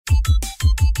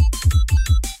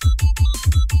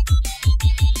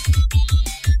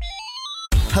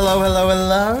Hello, hello,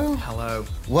 hello. Hello.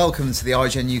 Welcome to the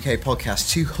IGN UK podcast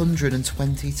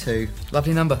 222.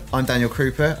 Lovely number. I'm Daniel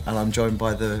Krupa, and I'm joined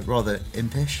by the rather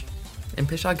impish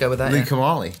Impish, I'd go with that. Luke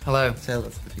O'Malley. Hello. Say hello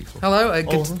to the people. Hello,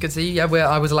 good to see you. Yeah,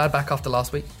 I was allowed back after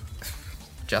last week.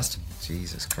 Just.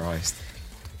 Jesus Christ.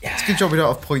 Yeah. It's a good job we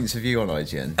don't have points of view on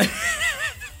IGN.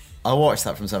 I watched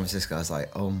that from San Francisco. I was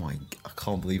like, oh my, I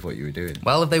can't believe what you were doing.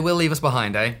 Well, if they will leave us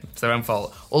behind, It's their own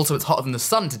fault. Also, it's hotter than the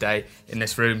sun today in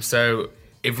this room, so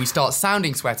if we start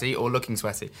sounding sweaty or looking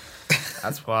sweaty,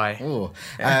 that's why. Oh,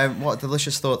 what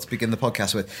delicious thought to begin the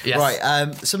podcast with. Yes.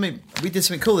 Right, we did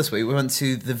something cool this week. We went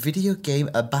to the Video Game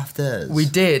BAFTAs. We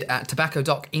did at Tobacco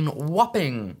Dock in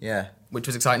Wapping. Yeah. Which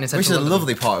was exciting. Which is a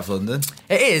lovely part of London.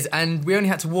 It is, and we only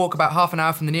had to walk about half an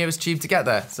hour from the nearest tube to get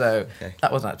there, so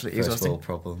that wasn't actually First exhausting. world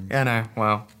problem. Yeah, no,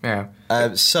 well,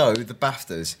 yeah. So, the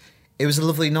BAFTAs. It was a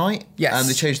lovely night. Yes. And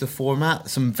they changed the format.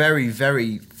 Some very,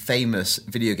 very famous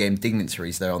video game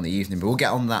dignitaries there on the evening, but we'll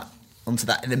get onto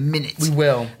that in a minute. We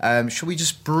will. Shall we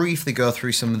just briefly go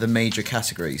through some of the major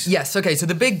categories? Yes, okay, so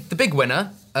the big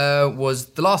winner was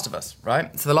The Last of Us,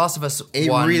 right? So The Last of Us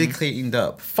It won really cleaned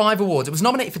up. 5 awards. It was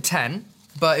nominated for 10,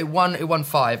 but it won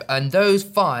 5. And those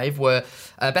 5 were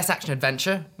Best Action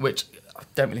Adventure, which I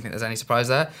don't really think there's any surprise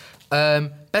there.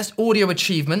 Best Audio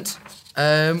Achievement.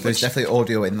 There's definitely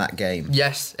audio in that game.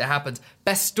 Yes, it happens.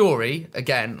 Best Story,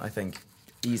 again, I think,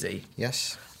 easy.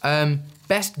 Yes.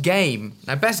 Best Game.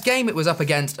 Now, Best Game, it was up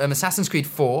against Assassin's Creed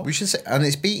 4. We should say, and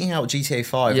it's beating out GTA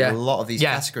 5 in a lot of these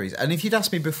Yeah. categories. And if you'd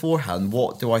asked me beforehand,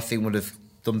 what do I think would have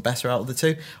done better out of the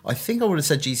two? I think I would have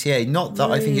said GTA. Not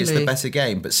that I think it's the Really? better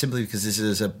game, but simply because this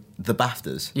is the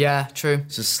BAFTAs. Yeah, true.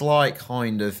 It's a slight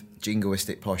kind of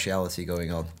jingoistic partiality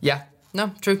going on. Yeah,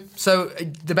 no, true. So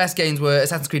the best games were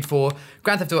Assassin's Creed 4,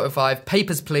 Grand Theft Auto 5,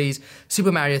 Papers, Please,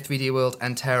 Super Mario 3D World,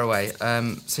 and Tearaway.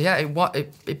 So yeah,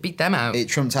 it beat them out. It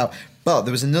trumped out. But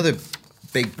there was another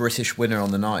big British winner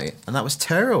on the night, and that was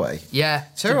Tearaway. Yeah.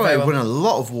 Tearaway won a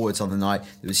lot of awards on the night.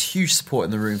 There was huge support in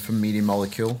the room from Media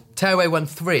Molecule. Tearaway won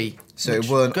 3. So it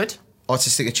won good.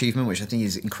 Artistic Achievement, which I think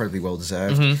is incredibly well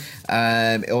deserved.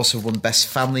 Mm-hmm. It also won Best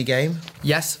Family Game.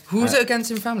 Yes. Who was it against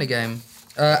in Family Game?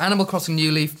 Animal Crossing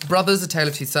New Leaf, Brothers: A Tale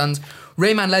of Two Sons,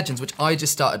 Rayman Legends, which I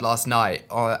just started last night,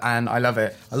 and I love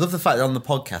it. I love the fact that on the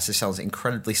podcast this sounds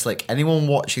incredibly slick. Anyone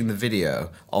watching the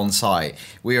video on site,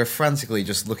 we are frantically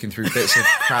just looking through bits of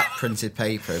crap printed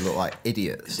paper and look like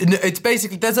idiots. It's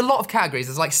basically, there's a lot of categories.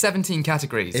 There's like 17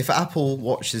 categories. If Apple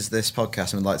watches this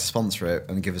podcast and would like to sponsor it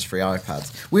and give us free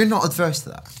iPads, we're not adverse to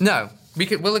that. No,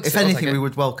 we'll If anything, we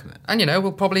would welcome it. And,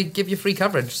 we'll probably give you free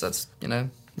coverage. That's,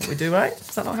 what we do, right?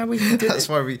 Is that not how we do it? That's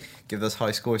why we give those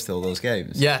high scores to all those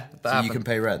games. Yeah, that so happened. you can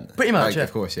pay rent. Pretty much, Right, yeah.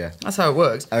 Of course, yeah. That's how it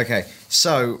works. Okay,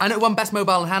 so... And it won Best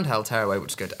Mobile and Handheld, Tearaway,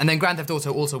 which is good. And then Grand Theft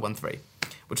Auto also won 3,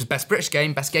 which was Best British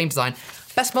Game, Best Game Design,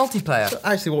 Best Multiplayer.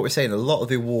 Actually, what we're saying, a lot of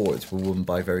the awards were won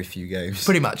by very few games.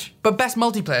 Pretty much. But Best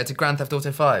Multiplayer to Grand Theft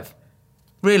Auto 5.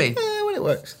 Really? When it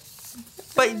works.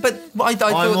 But I I'm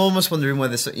thought... almost wondering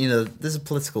whether there's a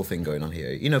political thing going on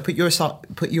here.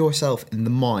 Put yourself in the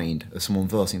mind of someone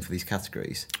voting for these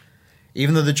categories.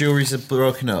 Even though the juries are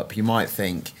broken up, you might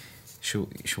think, should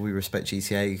we respect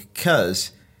GTA?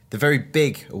 Because the very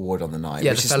big award on the night,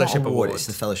 Yeah, which the is Fellowship not an award, Award. it's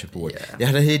the Fellowship Award. Yeah. They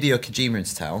had a Hideo Kojima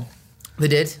into town, They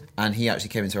did. and he actually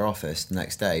came into our office the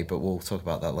next day, but we'll talk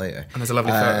about that later. And there's a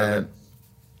lovely photo of it.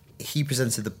 He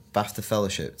presented the BAFTA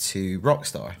Fellowship to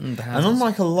Rockstar. the And houses.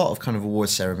 unlike a lot of kind of award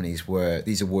ceremonies where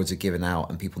these awards are given out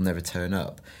and people never turn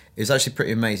up, it was actually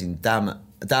pretty amazing. Dan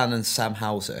and Sam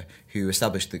Hauser, who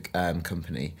established the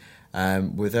company,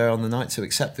 were there on the night to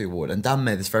accept the award. And Dan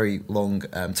made this very long,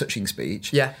 touching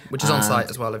speech. Yeah, which is on site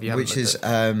as well, if you haven't Which looked is,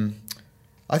 at it.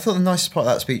 I thought the nicest part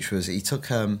of that speech was he took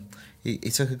a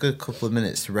good couple of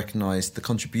minutes to recognise the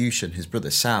contribution his brother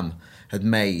Sam had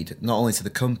made, not only to the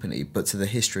company, but to the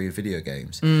history of video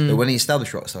games. That when he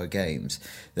established Rockstar Games,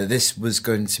 that this was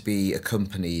going to be a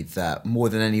company that, more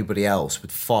than anybody else,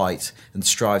 would fight and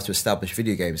strive to establish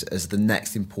video games as the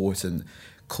next important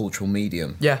cultural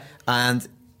medium. Yeah. And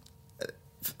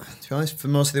to be honest, for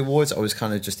most of the awards, I was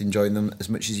kind of just enjoying them as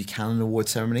much as you can in an award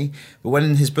ceremony. But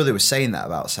when his brother was saying that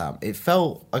about Sam, it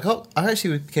felt... I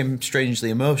actually became strangely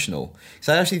emotional. Because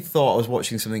I actually thought I was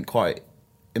watching something quite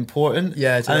important.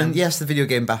 Yeah, to and them. yes, the video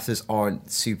game BAFTAs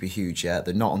aren't super huge yet.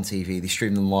 They're not on TV. They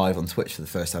stream them live on Twitch for the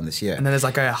first time this year. And then there's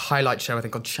like a highlight show, I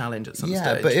think, on Challenge at some stage.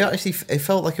 Yeah, but it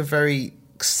felt like a very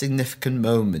significant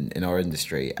moment in our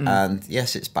industry. And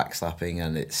yes, it's backslapping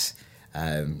and it's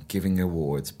giving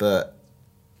awards. But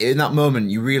in that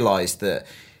moment, you realise that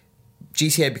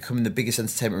GTA becoming the biggest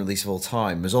entertainment release of all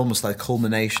time was almost like a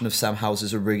culmination of Sam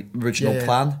Houser's original Yeah.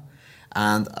 plan.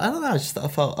 And I don't know,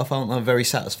 I found that very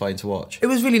satisfying to watch. It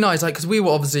was really nice, like, because we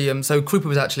were obviously, so Krupa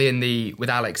was actually with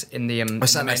Alex in the I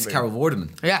sat next to Carol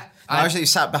Vorderman. Yeah. I actually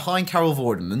sat behind Carol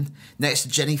Vorderman, next to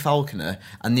Jenny Falconer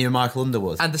and Neil Michael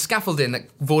Underwood. And the scaffolding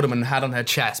that Vorderman had on her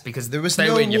chest, because there was they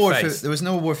no were in your award face. there was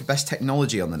no award for best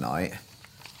technology on the night.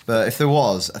 But if there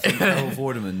was, I think Carol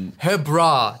Vorderman... Her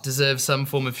bra deserves some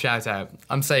form of shout out.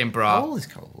 I'm saying bra. How old is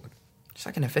Carol Vorderman? She's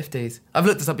like in her 50s. I've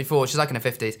looked this up before. She's like in her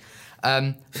 50s.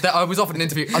 I was offered an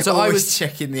interview. So I I was was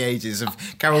checking the ages of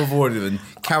Carol Vorderman,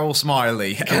 Carol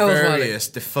Smiley, and various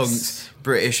defunct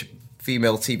British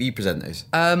female TV presenters.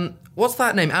 What's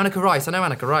that name? Annika Rice. I know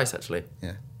Annika Rice, actually.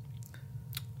 Yeah.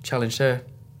 Challenged her.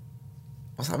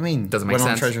 What's that mean? Doesn't make Went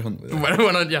sense. on treasure hunt with her.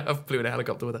 Went on, yeah, I flew in a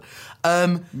helicopter with her.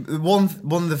 One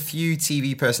of the few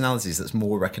TV personalities that's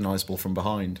more recognisable from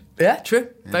behind. Yeah, true.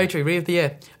 Yeah. Very true. Ree of the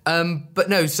year. But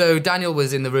no, so Daniel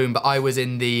was in the room, but I was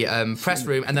in the press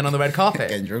room and then on the red carpet.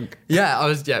 Getting drunk. Yeah, I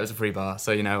was. Yeah, it was a free bar,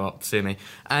 so you know what, sue me.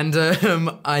 And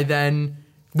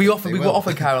we were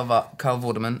offered Carol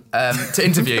Vorderman to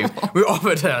interview. We were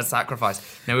offered her a sacrifice.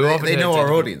 No, we were offered they her know to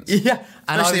our interview. audience. Yeah,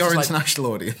 and especially our like,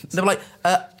 international audience. They were like,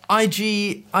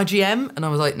 IGM, and I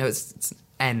was like, no, it's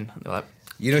N. They were like,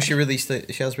 you know, she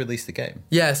has released the game.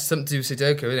 yeah, something to do with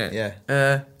Sudoku, isn't it?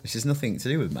 Yeah. Which has nothing to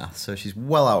do with math, so she's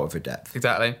well out of her depth.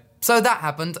 Exactly. So that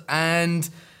happened, and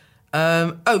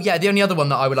the only other one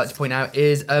that I would like to point out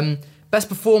is best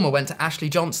performer went to Ashley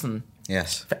Johnson.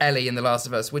 Yes. For Ellie in The Last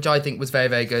of Us, which I think was very,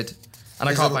 very good. And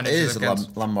I can't find it. It is a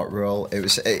landmark role. It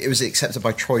was accepted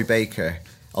by Troy Baker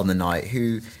on the night,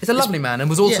 who is a lovely man and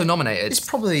was also nominated. He's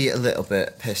probably a little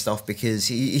bit pissed off because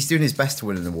he's doing his best to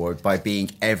win an award by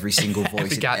being every single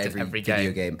voice in every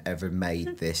video game ever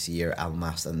made this year and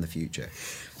last and in the future.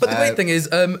 But the great thing is,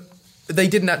 they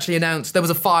didn't actually announce. There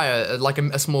was a fire, like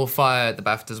a small fire at the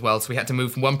BAFTA as well, so we had to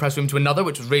move from one press room to another,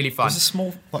 which was really fun. It was a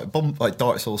small, like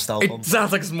Dark Souls style bomb. It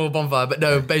sounds like a small bonfire, but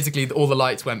no, basically all the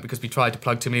lights went because we tried to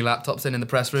plug too many laptops in the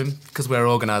press room, because we're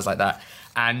organised like that.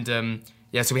 And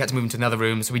so we had to move into another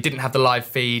room, so we didn't have the live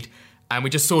feed, and we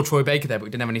just saw Troy Baker there, but we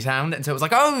didn't have any sound, and so it was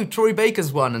like, oh, Troy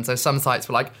Baker's won, and so some sites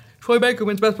were like, Troy Baker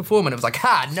wins best performer, and it was like,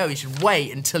 no, you should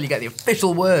wait until you get the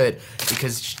official word,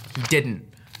 because he didn't.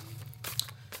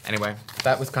 Anyway,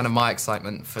 that was kind of my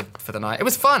excitement for the night. It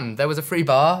was fun. There was a free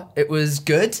bar. It was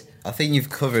good. I think you've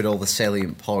covered all the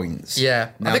salient points. Yeah.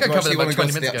 Now, I think I covered them about 20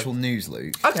 minutes ago. the actual news,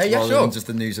 Luke? Okay, yeah, rather sure. than just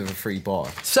the news of a free bar.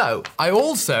 So, I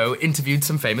also interviewed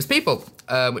some famous people,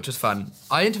 which was fun.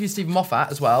 I interviewed Stephen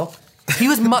Moffat as well. He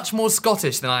was much more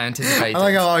Scottish than I anticipated. I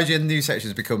like how IGN news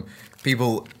sections become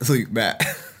people Luke met.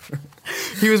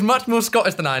 He was much more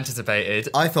Scottish than I anticipated.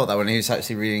 I thought that when he was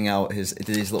actually reading out his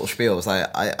little spiel. I was like,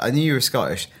 I knew you were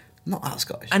Scottish. Not that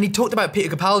Scottish. And he talked about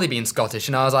Peter Capaldi being Scottish,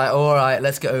 and I was like, all right,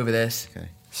 let's get over this. Okay.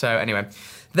 So anyway,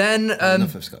 then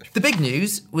enough of Scottish. The big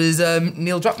news was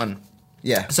Neil Druckmann.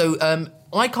 Yeah. So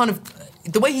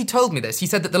the way he told me this, he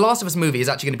said that the Last of Us movie is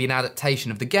actually going to be an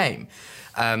adaptation of the game.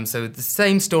 So the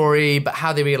same story, but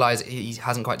how they realise he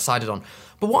hasn't quite decided on.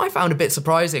 But what I found a bit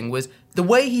surprising was the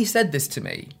way he said this to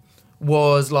me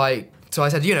was like, so I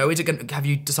said, have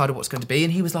you decided what it's going to be?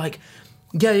 And he was like,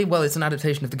 yeah, well, it's an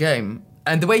adaptation of the game.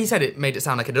 And the way he said it made it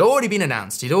sound like it had already been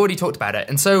announced. He'd already talked about it.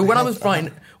 And so when I was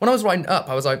writing up,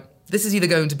 I was like, this is either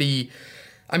going to be,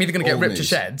 I'm either going to get ripped to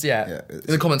shreds, in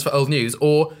the comments for old news,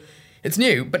 or it's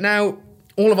new. But now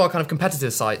all of our kind of competitor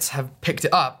sites have picked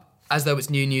it up as though it's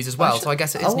new news as well. So I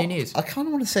guess it is new news. I kind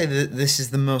of want to say that this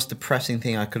is the most depressing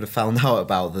thing I could have found out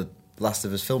about the Last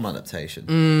of Us film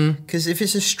adaptation. Because if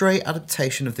it's a straight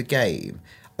adaptation of the game,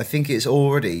 I think it's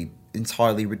already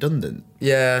entirely redundant.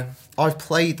 Yeah. I've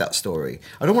played that story.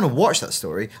 I don't want to watch that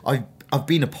story. I've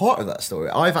been a part of that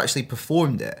story. I've actually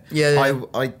performed it. Yeah.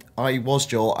 I was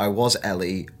Joel. I was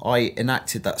Ellie. I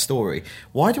enacted that story.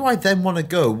 Why do I then want to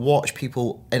go watch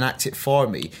people enact it for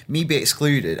me be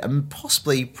excluded, and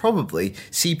probably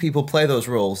see people play those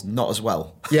roles not as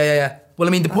well? Yeah. Well,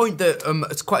 I mean, the point that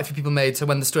quite a few people made, so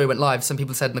when the story went live, some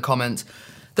people said in the comments,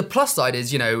 the plus side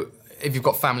is, if you've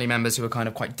got family members who are kind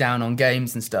of quite down on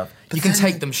games and stuff, you can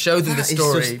take them, show them the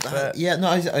story.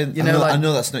 I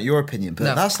know that's not your opinion,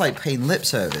 but that's like paying lip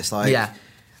service. Like,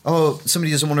 oh,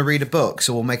 somebody doesn't want to read a book,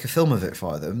 so we'll make a film of it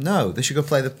for them. No, they should go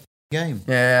play the game.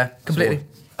 Yeah, completely.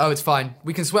 Oh, it's fine.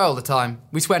 We can swear all the time.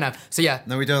 We swear now. So yeah.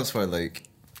 No, we don't swear, Luke.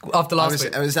 After last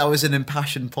week. That was an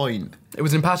impassioned point. It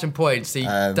was an impassioned point. See,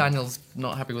 Daniel's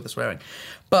not happy with the swearing.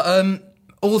 But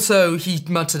also, he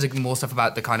muttered more stuff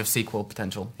about the kind of sequel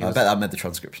potential. I bet that made the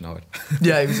transcription hard.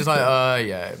 Yeah, he was just like,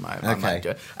 it might do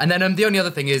it. And then the only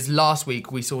other thing is, last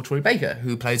week we saw Troy Baker,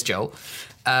 who plays Joel,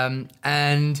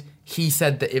 and he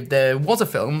said that if there was a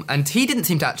film, and he didn't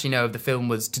seem to actually know if the film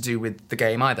was to do with the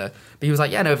game either, but he was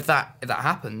like, yeah, no, if that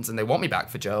happens and they want me back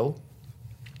for Joel,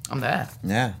 I'm there.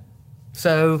 Yeah.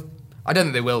 So I don't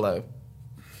think they will though.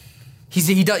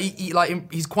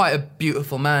 He's quite a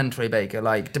beautiful man, Troy Baker,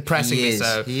 like depressingly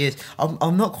so. He is.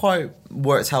 I'm not quite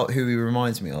worked out who he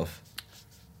reminds me of.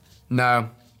 No.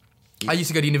 I used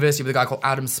to go to university with a guy called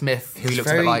Adam Smith, who he looks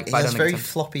a bit like. He has very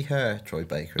floppy hair, Troy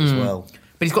Baker, as well.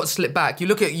 But he's got slipped back. You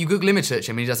Google image search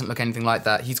him, and he doesn't look anything like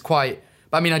that. He's quite.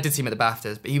 But I mean, I did see him at the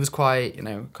BAFTAs, but he was quite,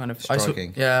 kind of.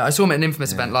 Striking. I saw him at an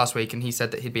Infamous event last week, and he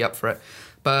said that he'd be up for it.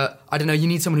 But I don't know. You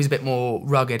need someone who's a bit more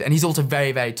rugged, and he's also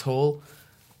very, very tall.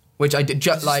 Which I did.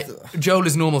 Joel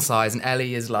is normal size, and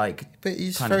Ellie is like. But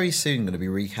he's very soon going to be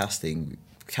recasting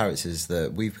characters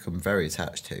that we've become very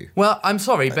attached to. Well, I'm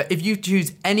sorry, but if you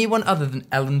choose anyone other than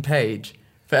Ellen Page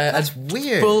for that's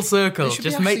weird. Full circle,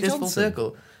 just make this full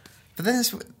circle. But then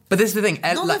but this is the thing.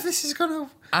 None of this is going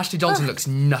to. Ashley Johnson looks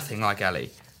nothing like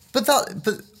Ellie. But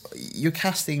you're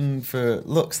casting for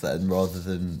looks then rather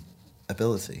than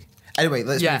ability. Anyway,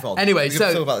 let's move on. Anyway, we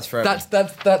can talk about this forever. That's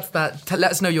that. Let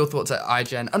us know your thoughts at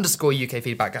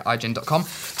IGN_UKfeedback@IGN.com.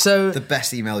 So the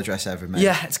best email address ever made.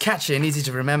 Yeah, it's catchy and easy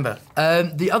to remember.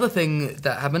 The other thing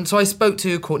that happened, so I spoke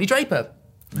to Courtney Draper,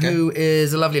 who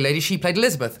is a lovely lady. She played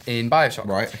Elizabeth in BioShock.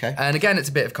 Right, okay. And again, it's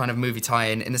a bit of kind of movie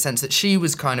tie-in the sense that she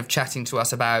was kind of chatting to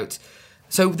us about.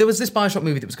 So there was this BioShock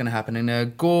movie that was going to happen,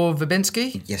 and Gore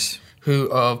Verbinski, yes, who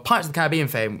of Pirates of the Caribbean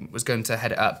fame, was going to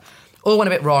head it up. All went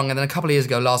a bit wrong, and then a couple of years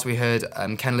ago, last we heard,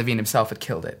 Ken Levine himself had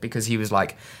killed it because he was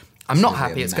like, "I'm not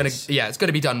happy. It's going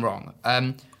to be done wrong."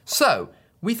 So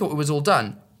we thought it was all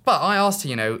done, but I asked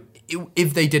her,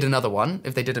 if they did another one,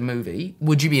 if they did a movie,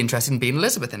 would you be interested in being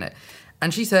Elizabeth in it?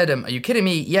 And she said, "Are you kidding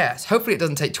me? Yes. Hopefully, it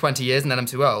doesn't take 20 years, and then I'm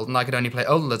too old, and I could only play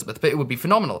old Elizabeth, but it would be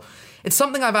phenomenal." It's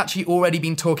something I've actually already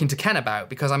been talking to Ken about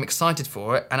because I'm excited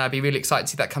for it, and I'd be really excited to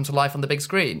see that come to life on the big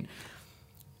screen.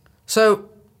 So.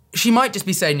 She might just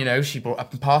be saying, she brought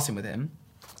up in passing with him.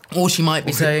 Or she might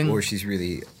be saying... Or she's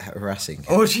really harassing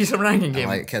him. Or she's haranguing him.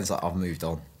 Like, Ken's like, I've moved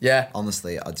on. Yeah.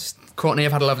 Honestly, I just... Courtney,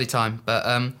 I've had a lovely time.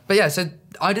 But yeah, so,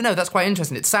 I don't know, that's quite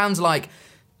interesting. It sounds like...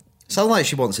 Sounds like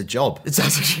she wants a job. It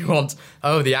sounds like she wants,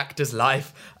 the actor's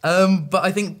life. But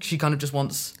I think she kind of just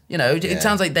wants, it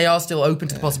sounds like they are still open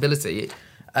to the possibility.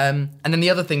 And then the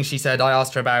other thing she said, I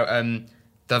asked her about...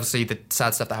 obviously the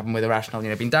sad stuff that happened with Irrational,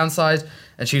 being downsized,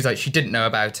 and she was like, she didn't know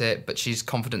about it, but she's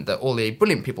confident that all the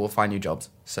brilliant people will find new jobs.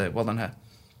 So well done her.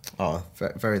 Oh,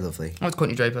 very lovely. That was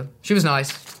Courtney Draper. She was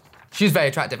nice. She was very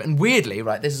attractive, and weirdly,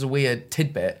 right, this is a weird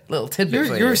little tidbit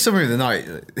for you. You're a summary of the night.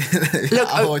 Look,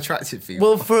 how attractive for you.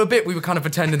 Well, for a bit, we were kind of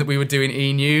pretending that we were doing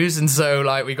E-News, and so,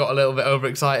 we got a little bit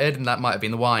overexcited, and that might have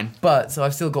been the wine. But, so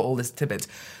I've still got all this tidbits.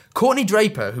 Courtney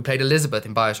Draper, who played Elizabeth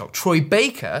in BioShock. Troy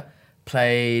Baker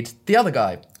played the other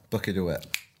guy. Booker DeWitt.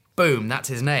 Boom, that's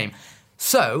his name.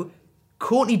 So,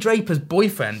 Courtney Draper's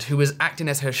boyfriend, who was acting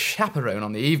as her chaperone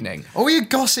on the evening... Oh, you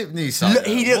gossip news site.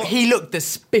 He looked the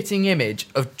spitting image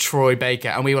of Troy Baker,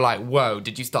 and we were like, whoa,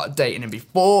 did you start dating him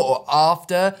before or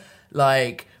after,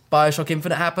 BioShock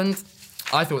Infinite happened?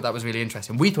 I thought that was really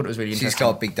interesting. We thought it was really interesting. She's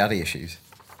got Big Daddy issues.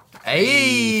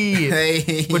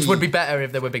 Hey! Which would be better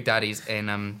if there were Big Daddies in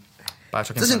BioShock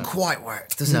Infinite. Doesn't quite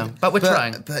work, does it? No, but we're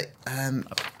trying. But,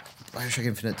 BioShock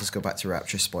Infinite does go back to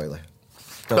Rapture, spoiler.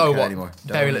 Don't care anymore.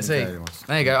 Barry, let's see.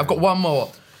 There you go. I've got one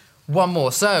more.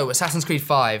 So, Assassin's Creed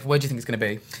 5, where do you think it's going to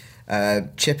be?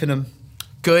 Chippenham.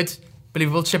 Good.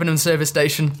 Believable. Chippenham service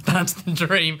station. That's the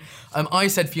dream. I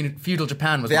said feudal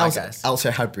Japan was my guess. Alto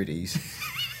Hebrides.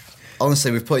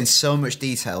 Honestly, we've put in so much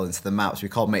detail into the maps, we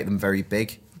can't make them very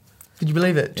big. Could you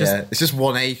believe it? It's just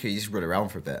 1 acre, you just run around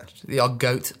for a bit. The odd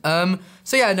goat. I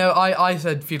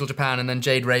said feudal Japan, and then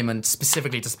Jade Raymond,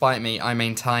 specifically to spite me, I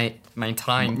maintain.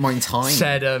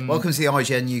 Said, welcome to the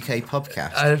IGN UK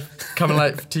podcast.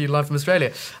 Coming to you live from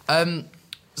Australia.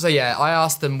 I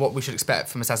asked them what we should expect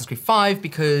from Assassin's Creed 5,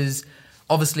 because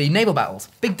obviously naval battles,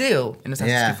 big deal in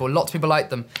Assassin's Creed 4. Lots of people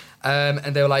like them.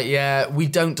 And they were like, we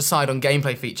don't decide on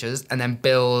gameplay features and then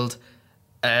build...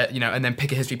 and then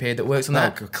pick a history period that works on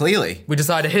that. Clearly. We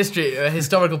decide a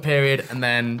historical period, and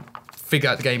then figure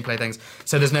out the gameplay things.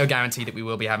 So there's no guarantee that we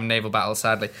will be having naval battles,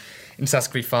 sadly, in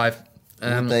Assassin's Creed 5.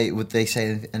 Would they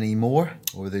say any more,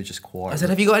 or were they just quiet? I said,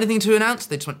 have you got anything to announce?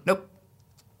 They just went, nope.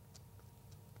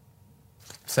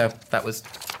 So that was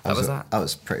that. That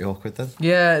was pretty awkward then.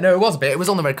 Yeah, no, it was a bit. It was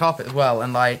on the red carpet as well,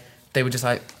 and they were just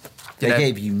like, They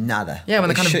gave you nada. Yeah, when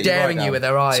they're kind of shut daring right you down. with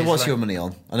their eyes. So what's like- your money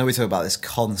on? I know we talk about this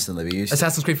constantly. But you used to-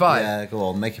 Assassin's Creed 5? Yeah, go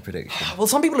on, make a prediction. Well,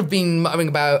 some people have been muttering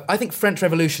about... I think French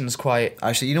Revolution's quite...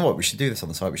 Actually, you know what? We should do this on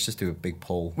the site. We should just do a big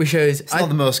poll. We should... It's not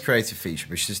the most creative feature.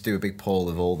 We should just do a big poll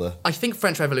of all the... I think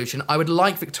French Revolution. I would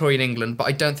like Victorian England, but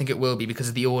I don't think it will be because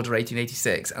of the Order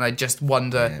 1886. And I just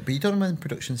wonder... Yeah, but you don't know when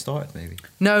production started, maybe.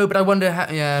 No, but I wonder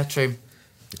how... Yeah, true.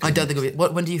 I don't think it'll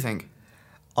be... When do you think?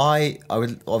 I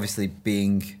would, obviously,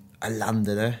 being a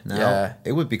Londoner now, Yeah.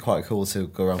 it would be quite cool to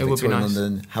go around It would be Victorian nice.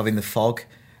 London, having the fog,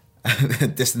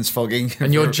 distance fogging.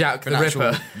 And you're Jack for the an actual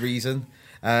Ripper. reason.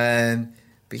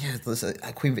 But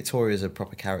yeah, Queen Victoria is a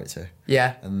proper character.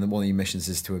 Yeah. And one of your missions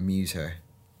is to amuse her.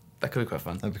 That could be quite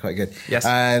fun. That'd be quite good. Yes.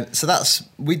 So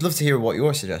we'd love to hear what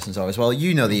your suggestions are as well.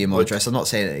 You know the email address. I'm not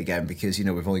saying it again because,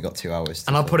 we've only got 2 hours.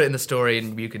 And I'll put it in the story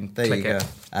and you can There click you it.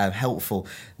 go. Helpful.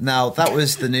 Now, that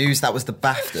was the news. That was the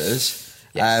BAFTAs.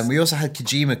 Yes. We also had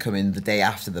Kojima come in the day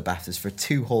after the BAFTAs for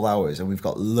 2 whole hours, and we've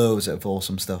got loads of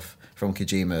awesome stuff from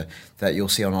Kojima that you'll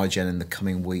see on IGN in the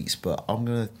coming weeks, but I'm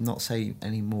going to not say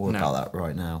any more about that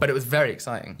right now. But it was very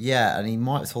exciting. Yeah, and he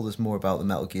might have told us more about the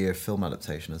Metal Gear film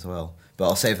adaptation as well. But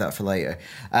I'll save that for later.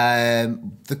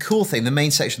 The cool thing, the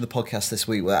main section of the podcast this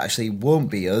week, well, actually won't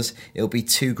be us. It'll be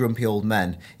 2 grumpy old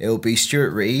men. It'll be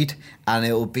Stuart Reed and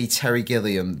it'll be Terry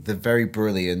Gilliam, the very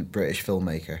brilliant British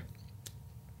filmmaker.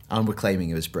 And we're claiming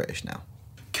he was British now.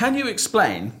 Can you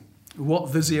explain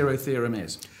what the zero theorem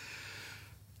is?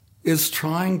 It's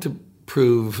trying to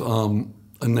prove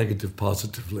a negative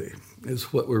positively,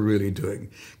 is what we're really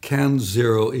doing. Can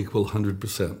 0 equal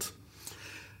 100%?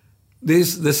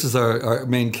 This is our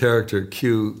main character,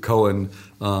 Q. Cohen,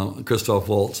 Christoph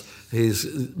Waltz. He's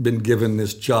been given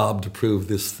this job to prove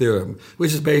this theorem,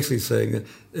 which is basically saying that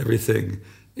everything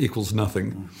equals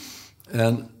nothing.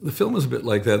 And the film is a bit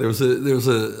like that. There was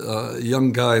a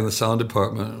young guy in the sound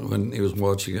department when he was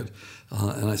watching it,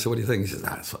 and I said, "What do you think?" He says,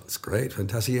 "It's great,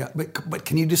 fantastic. Yeah, but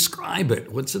can you describe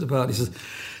it? What's it about?" He says,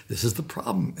 "This is the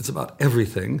problem. It's about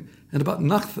everything and about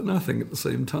nothing at the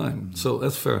same time." So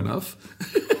that's fair enough.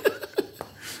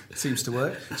 Seems to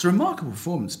work. It's a remarkable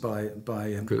performance by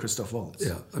Christoph Waltz.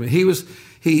 Yeah, I mean,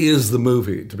 he is the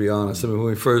movie, to be honest. I mean, when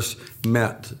we first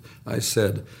met, I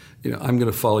said, I'm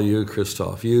going to follow you,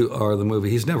 Christoph. You are the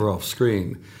movie. He's never off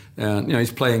screen, and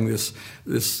he's playing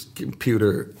this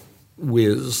computer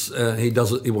whiz. He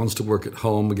wants to work at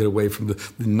home and get away from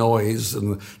the noise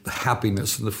and the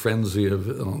happiness and the frenzy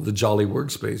of the jolly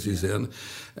workspace he's in,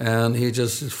 and he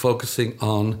just is focusing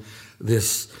on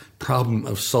this problem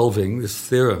of solving this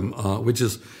theorem, which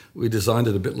is, we designed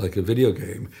it a bit like a video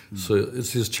game, so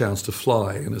it's his chance to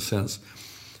fly in a sense.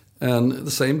 And at the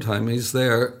same time, he's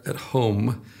there at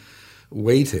home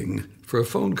waiting for a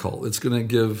phone call. It's going to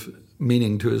give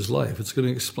meaning to his life. It's going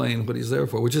to explain what he's there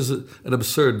for, which is an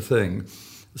absurd thing.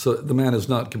 So the man is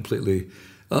not completely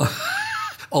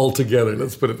all together,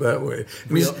 let's put it that way.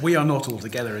 We are not all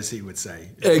together, as he would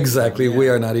say. Exactly, yeah. We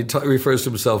are not. He refers to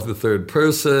himself in the third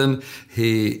person.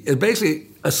 He is basically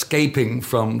escaping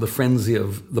from the frenzy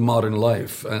of the modern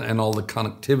life and all the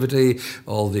connectivity,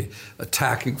 all the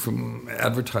attacking from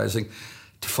advertising,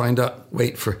 to find out,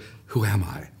 wait, for who am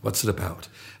I? What's it about?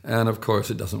 And of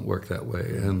course, it doesn't work that way.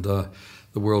 And the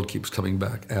world keeps coming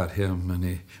back at him, and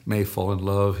he may fall in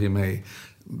love. He may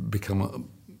become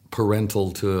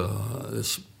parental to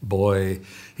this boy.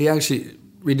 He actually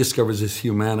rediscovers his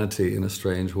humanity in a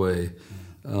strange way,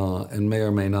 and may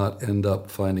or may not end up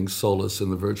finding solace in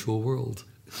the virtual world.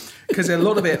 Because a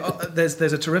lot of it,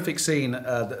 there's a terrific scene,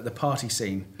 the party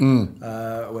scene,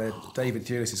 where David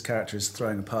Thewlis' character is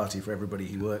throwing a party for everybody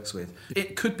he works with.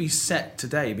 It could be set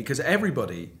today because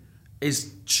everybody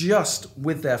is just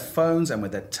with their phones and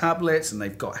with their tablets, and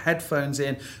they've got headphones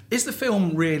in. Is the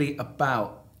film really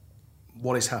about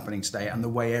what is happening today and the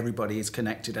way everybody is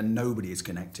connected and nobody is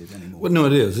connected anymore? Well, no,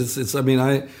 it is. It's. I mean,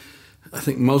 I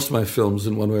think most of my films,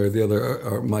 in one way or the other,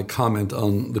 are my comment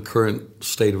on the current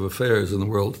state of affairs in the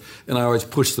world, and I always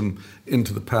push them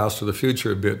into the past or the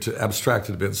future a bit to abstract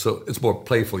it a bit, so it's more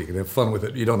playful. You can have fun with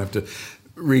it. You don't have to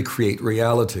recreate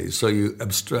reality. So you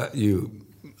abstract.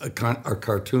 Our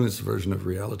cartoonist version of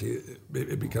reality,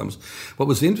 it becomes. What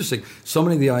was interesting, so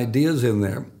many of the ideas in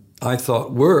there I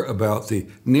thought were about the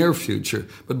near future,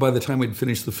 but by the time we'd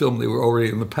finished the film, they were already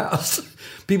in the past.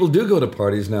 People do go to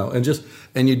parties now and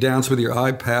you dance with your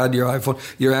iPad, your iPhone.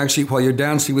 You're actually, while you're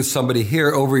dancing with somebody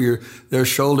here over their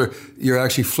shoulder, you're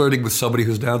actually flirting with somebody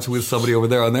who's dancing with somebody over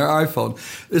there on their iPhone.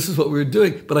 This is what we were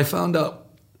doing. But I found out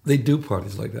they do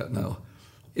parties like that now.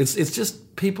 It's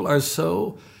just people are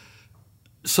so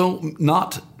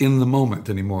not in the moment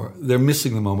anymore. They're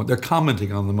missing the moment. They're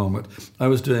commenting on the moment. I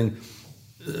was doing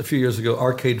a few years ago,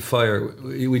 Arcade Fire.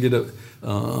 We did a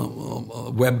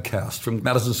webcast from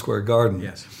Madison Square Garden.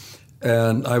 Yes.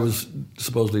 And I was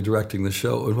supposedly directing the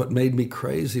show. And what made me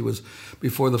crazy was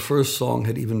before the first song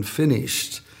had even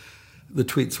finished, the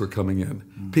tweets were coming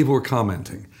in. People were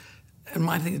commenting. And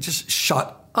my thing is just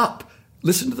shut up.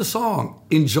 Listen to the song.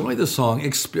 Enjoy the song.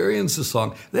 Experience the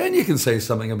song. Then you can say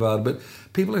something about it. But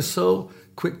people are so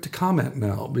quick to comment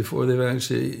now before they've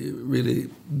actually really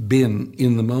been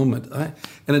in the moment.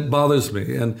 And it bothers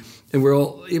me. And we're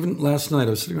all, even last night,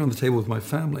 I was sitting around the table with my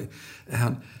family,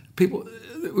 and people...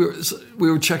 We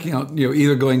were checking out,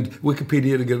 either going to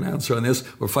Wikipedia to get an answer on this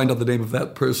or find out the name of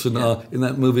that person in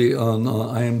that movie on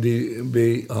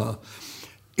IMDb.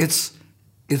 It's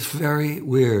very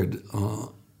weird.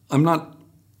 I'm not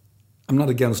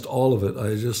against all of it.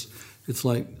 It's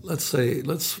like,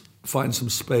 let's find some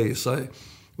space.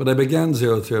 When I began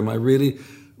Zero Theorem, I really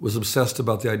was obsessed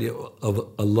about the idea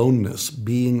of aloneness,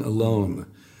 being alone.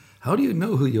 How do you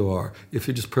know who you are if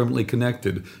you're just permanently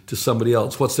connected to somebody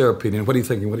else? What's their opinion? What are you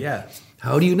thinking?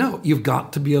 How do you know? You've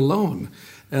got to be alone.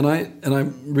 And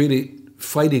I'm really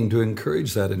fighting to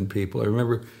encourage that in people. I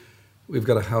remember we've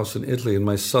got a house in Italy, and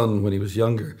my son, when he was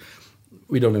younger,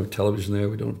 we don't have television there,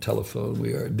 we don't have telephone,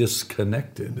 we are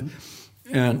disconnected.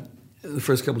 Mm-hmm. And the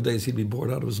first couple of days he'd be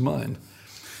bored out of his mind.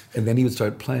 And then he would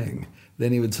start playing.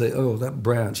 Then he would say, oh, that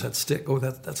branch, that stick, oh,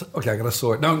 that's okay, I got a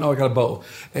sword. No, I got a bow.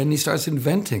 And he starts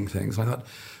inventing things. I thought,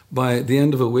 by the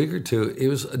end of a week or two, he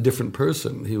was a different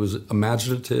person. He was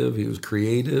imaginative, he was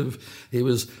creative, he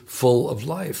was full of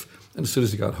life. And as soon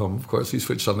as he got home, of course, he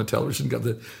switched on the television, got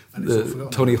the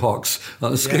Tony Hawk's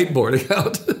skateboarding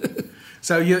out.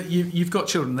 So you've got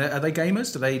children. Are they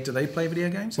gamers? Do they play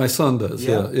video games? My son does.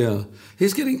 Yeah.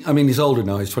 He's getting. I mean, he's older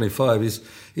now. He's 25.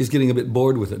 He's getting a bit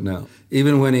bored with it now.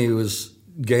 Even when he was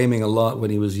gaming a lot when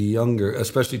he was younger,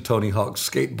 especially Tony Hawk's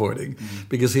skateboarding,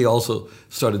 because he also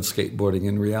started skateboarding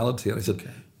in reality. And I said,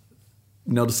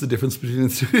 notice the difference between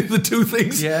the two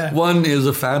things? Yeah. One is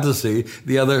a fantasy,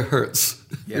 the other hurts.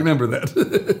 Yeah. Remember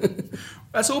that.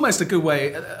 That's almost a good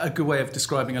way of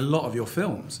describing a lot of your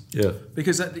films. Yeah.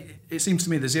 Because it seems to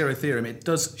me the Zero Theorem, it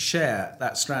does share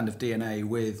that strand of DNA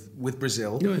with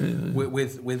Brazil,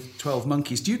 with 12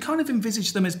 Monkeys. Do you kind of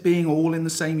envisage them as being all in the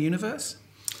same universe?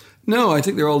 No, I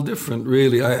think they're all different,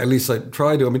 really. At least I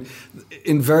try to. I mean,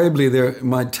 invariably, they're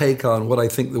my take on what I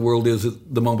think the world is at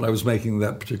the moment I was making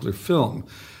that particular film.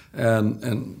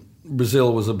 And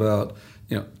Brazil was about,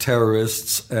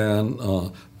 terrorists and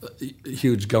a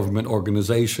huge government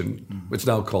organization, which is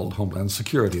now called Homeland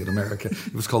Security in America.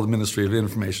 It was called the Ministry of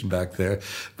Information back there.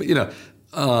 But,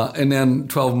 and then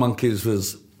 12 Monkeys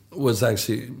was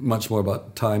actually much more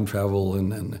about time travel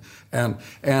and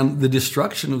the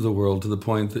destruction of the world to the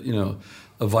point that,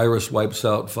 a virus wipes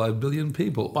out 5 billion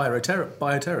people.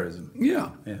 Bioterrorism.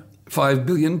 Yeah. 5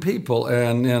 billion people,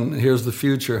 and here's the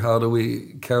future. How do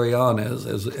we carry on as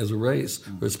a race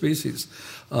or a species?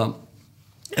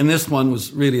 And this one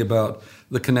was really about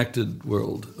the connected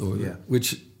world,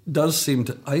 which does seem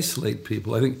to isolate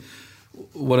people. I think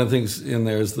one of the things in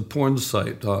there is the porn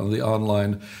site on the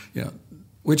online,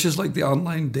 which is like the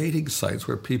online dating sites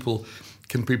where people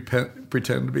can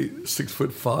pretend to be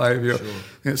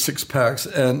 6'5", six packs,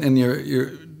 and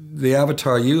the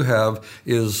avatar you have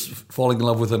is falling in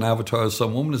love with an avatar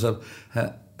some woman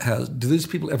has. Do these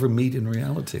people ever meet in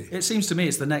reality? It seems to me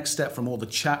it's the next step from all the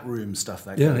chat room stuff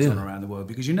that goes on around the world,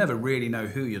 because you never really know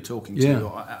who you're talking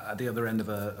to at the other end of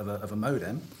a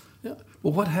modem. Yeah.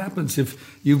 Well, what happens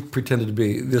if you've pretended to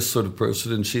be this sort of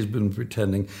person and she's been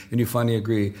pretending, and you finally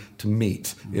agree to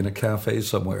meet in a cafe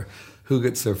somewhere? Who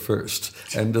gets there first?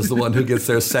 And does the one who gets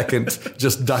there second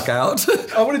just duck out?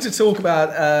 I wanted to talk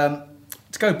about,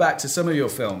 to go back to some of your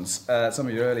films, some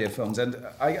of your earlier films, and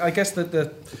I guess that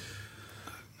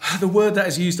the word that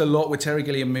is used a lot with Terry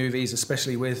Gilliam movies,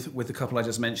 especially with the couple I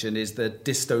just mentioned, is the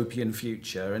dystopian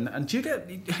future. And do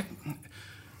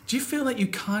you feel that you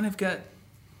kind of get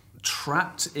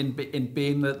trapped in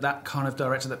being that kind of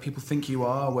director that people think you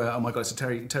are, where, oh my God, it's a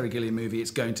Terry Gilliam movie,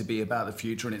 it's going to be about the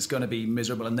future and it's going to be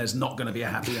miserable and there's not going to be a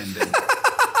happy ending?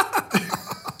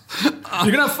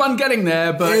 You're going to have fun getting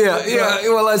there, but... Yeah.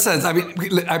 Well, that sense. I mean,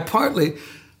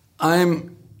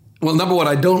 Well, number one,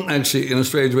 I don't actually, in a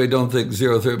strange way, don't think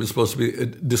Zero Theorem is supposed to be a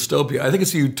dystopia. I think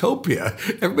it's a utopia.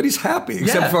 Everybody's happy,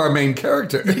 except for our main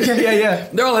character. Yeah.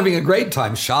 They're all having a great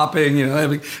time shopping,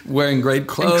 wearing great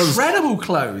clothes. Incredible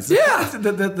clothes. Yeah.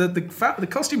 The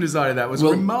costume design of that was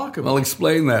remarkable. I'll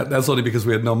explain that. That's only because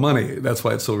we had no money. That's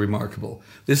why it's so remarkable.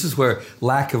 This is where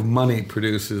lack of money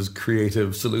produces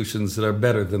creative solutions that are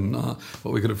better than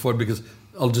what we could afford. Because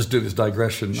I'll just do this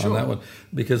digression on that one.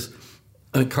 Because...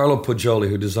 Carlo Poggioli,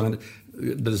 who designed it,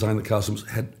 designed the costumes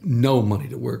had no money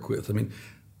to work with. I mean,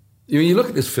 you look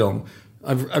at this film.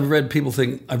 I've read people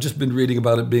think I've just been reading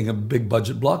about it being a big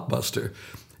budget blockbuster.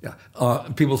 Yeah,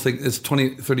 people think it's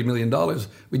 $20-30 million.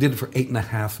 We did it for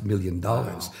 $8.5 million.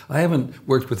 Wow. I haven't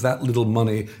worked with that little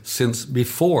money since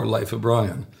before Life of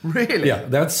Brian. Really? Yeah,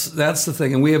 that's the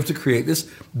thing, and we have to create this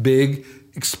big,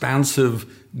 expansive,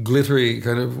 glittery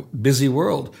kind of busy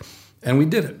world, and we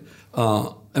did it.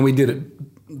 And we did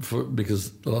it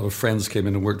because a lot of friends came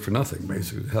in and worked for nothing,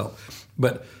 basically, to help.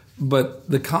 But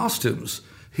the costumes,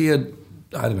 he had,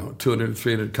 I don't know, 200,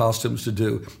 300 costumes to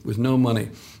do with no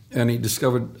money. And he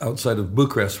discovered outside of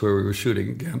Bucharest, where we were shooting,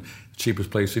 again,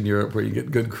 cheapest place in Europe where you get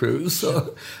good crews.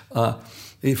 So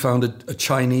he found a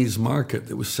Chinese market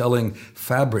that was selling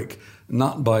fabric,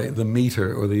 not by the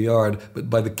meter or the yard, but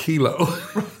by the kilo.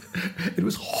 It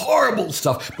was horrible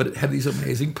stuff, but it had these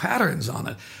amazing patterns on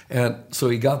it. And so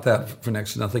he got that for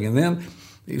next to nothing. And then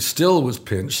he still was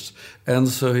pinched. And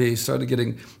so he started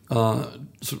getting sort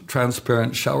of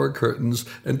transparent shower curtains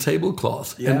and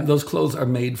tablecloths. Yeah. And those clothes are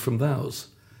made from those.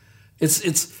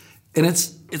 It's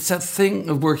that thing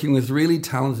of working with really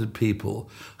talented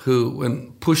people who,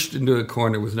 when pushed into a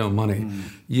corner with no money,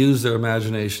 use their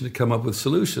imagination to come up with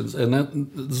solutions. And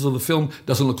so the film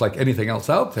doesn't look like anything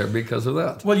else out there because of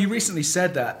that. Well, you recently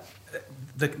said that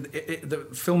the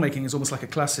filmmaking is almost like a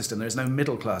class system. There's no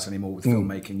middle class anymore with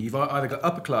filmmaking. You've either got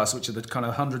upper class, which are the kind of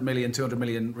 100 million, 200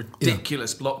 million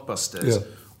ridiculous blockbusters,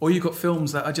 or you've got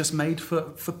films that are just made for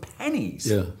pennies.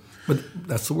 Yeah, but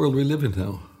that's the world we live in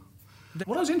now.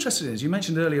 What I was interested in is, you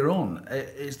mentioned earlier on,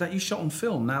 is that you shot on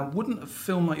film. Now, wouldn't a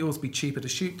film like yours be cheaper to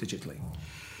shoot digitally?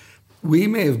 We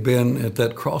may have been at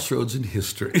that crossroads in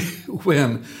history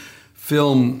when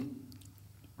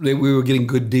we were getting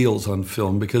good deals on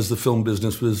film because the film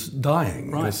business was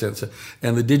dying, in a sense,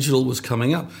 and the digital was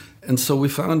coming up. And so we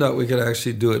found out we could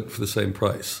actually do it for the same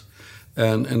price.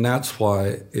 And that's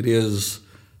why it is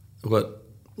what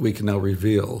we can now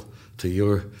reveal to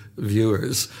your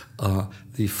viewers,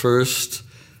 the first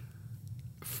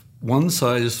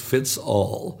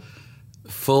one-size-fits-all,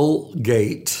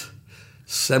 full-gate,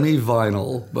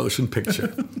 semi-vinyl motion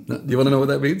picture. Now, do you want to know what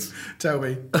that means? Tell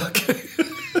me. Okay.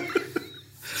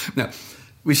 Now,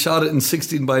 we shot it in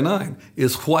 16 by 9,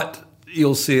 is what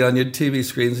you'll see on your TV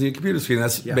screens and your computer screen.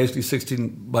 That's basically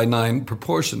 16 by 9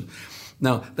 proportion.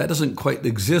 Now, that doesn't quite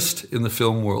exist in the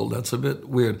film world. That's a bit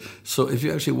weird. So if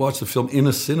you actually watch the film in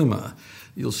a cinema,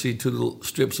 you'll see 2 little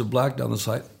strips of black down the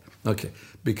side. Okay,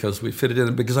 because we fit it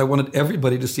in, because I wanted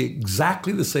everybody to see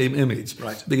exactly the same image.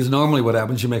 Right. Because normally what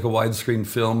happens, you make a widescreen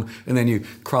film and then you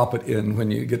crop it in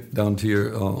when you get down to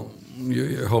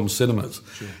your home cinemas.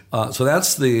 Sure. So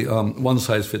that's the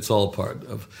one-size-fits-all part.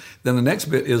 Then the next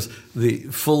bit is the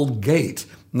full gate.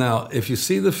 Now, if you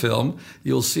see the film,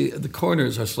 you'll see the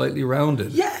corners are slightly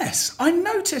rounded. Yes, I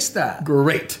noticed that.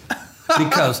 Great.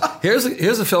 Because here's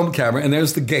a film camera and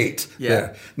there's the gate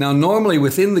there. Now, normally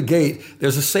within the gate,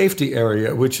 there's a safety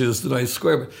area, which is the nice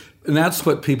square. And that's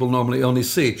what people normally only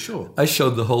see. Sure. I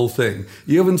showed the whole thing.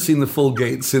 You haven't seen the full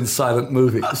gate since silent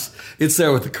movies. It's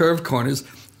there with the curved corners.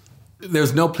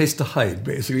 There's no place to hide,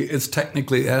 basically.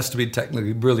 It has to be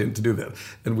technically brilliant to do that.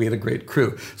 And we had a great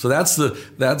crew. So that's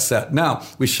that. Now,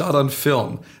 we shot on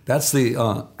film. That's the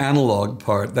analog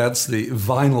part. That's the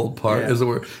vinyl part, as it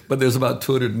were. But there's about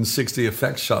 260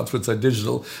 effect shots, which are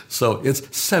digital. So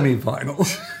it's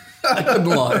semi-vinyl. I couldn't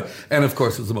lie. And of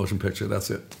course, it's a motion picture.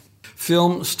 That's it.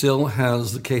 Film still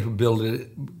has the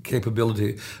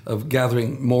capability of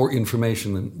gathering more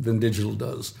information than digital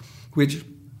does, which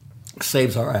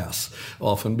saves our ass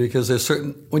often, because there's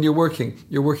when you're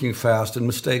working fast and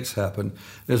mistakes happen.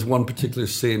 There's one particular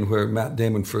scene where Matt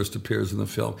Damon first appears in the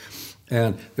film,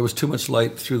 and there was too much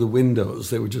light through the windows.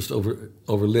 They were just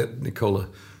overlit. Nicola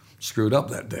screwed up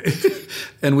that day.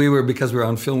 And because we were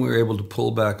on film, we were able to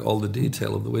pull back all the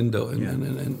detail of the window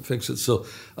and fix it. So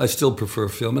I still prefer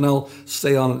film, and I'll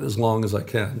stay on it as long as I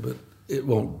can, but it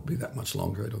won't be that much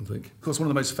longer, I don't think. Of course, one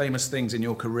of the most famous things in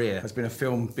your career has been a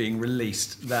film being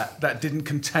released that didn't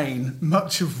contain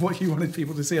much of what you wanted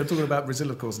people to see. I'm talking about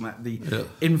Brazil, of course, and the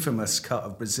infamous cut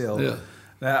of Brazil. Yeah.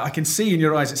 I can see in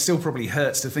your eyes it still probably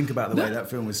hurts to think about the way that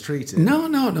film was treated. No,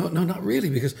 not really,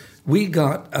 because we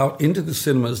got out into the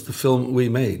cinemas the film we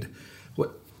made.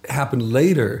 What happened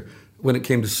later, when it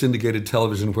came to syndicated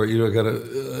television, where got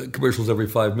commercials every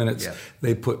 5 minutes,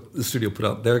 the studio put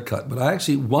out their cut. But I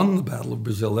actually won the Battle of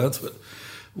Brazil. That's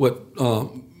what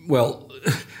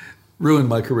ruined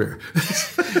my career.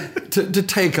 to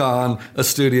take on a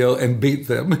studio and beat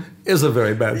them is a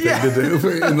very bad thing to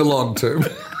do in the long term.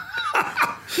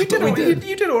 You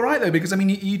did all right though, because I mean,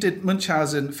 you did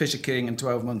Munchausen, Fisher King, and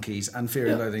 12 Monkeys, and Fear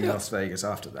and Loathing in Las Vegas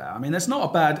after that. I mean, that's not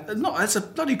a bad, that's a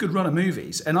bloody good run of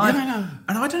movies. And I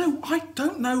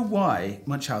don't know why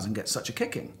Munchausen gets such a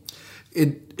kicking.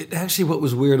 It actually, what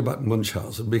was weird about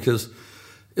Munchausen, because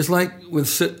it's like with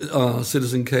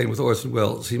Citizen Kane with Orson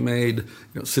Welles. He made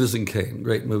Citizen Kane,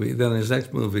 great movie. Then his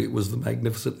next movie was The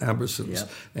Magnificent Ambersons,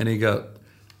 and he got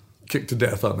kicked to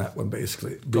death on that one,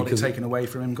 basically. Got it taken away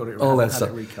from him, got it all that had stuff.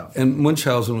 It recut. And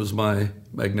Munchausen was my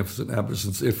Magnificent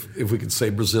Ambersons, if we could say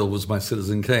Brazil was my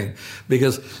Citizen Kane.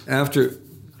 Because after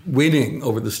winning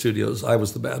over the studios, I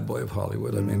was the bad boy of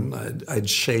Hollywood. I mean, I'd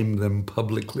shamed them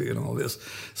publicly and all this.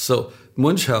 So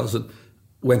Munchausen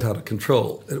went out of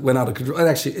control. It went out of control. And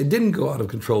actually, it didn't go out of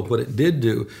control. What it did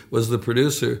do was the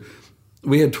producer,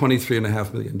 we had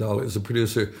 $23.5 million. The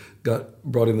producer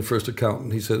brought in the first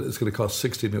accountant. He said, it's going to cost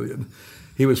 $60 million.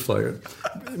 He was fired.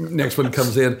 Next one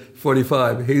comes in,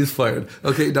 45. He's fired.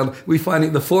 Okay, done.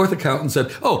 The fourth accountant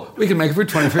said, we can make it for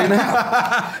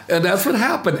 23.5. And that's what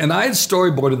happened. And I had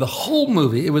storyboarded the whole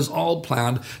movie. It was all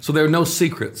planned. So there were no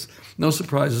secrets, no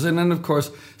surprises. And then, of course,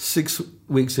 6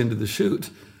 weeks into the shoot,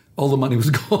 all the money was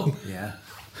gone. Yeah.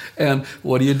 And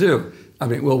what do? I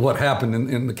mean, well, what happened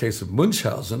in the case of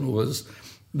Munchausen was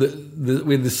we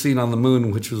had this scene on the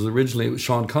moon, which was originally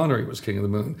Sean Connery was king of the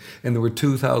moon, and there were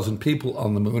 2,000 people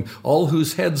on the moon, all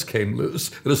whose heads came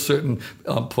loose at a certain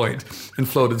point and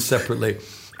floated separately.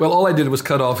 Well, all I did was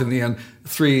cut off in the end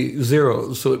 3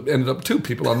 zeros, so it ended up 2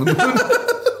 people on the moon.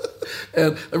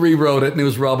 And I rewrote it, and it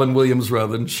was Robin Williams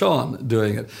rather than Sean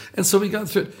doing it. And so we got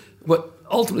through it. What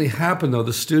ultimately happened, though,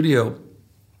 the studio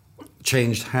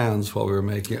changed hands while we were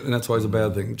making it, and that's always a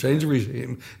bad thing. Change of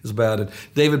regime is bad. And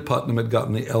David Putnam had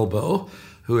gotten the elbow,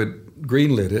 who had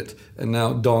greenlit it, and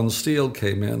now Dawn Steele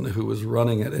came in, who was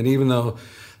running it. And even though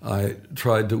I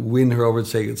tried to win her over and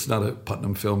say, it's not a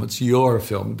Putnam film, it's your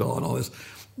film, Dawn, all this,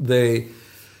 they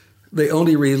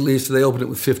only released, they opened it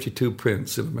with 52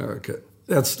 prints in America.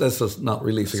 That's just not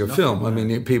releasing a film. I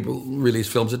mean, people release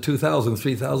films at 2,000,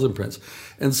 3,000 prints.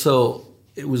 And so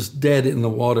it was dead in the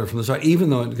water from the start, even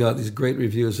though it got these great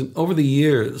reviews. And over the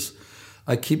years,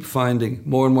 I keep finding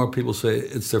more and more people say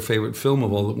it's their favorite film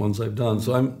of all the ones I've done.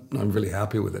 So I'm really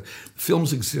happy with it.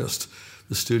 Films exist.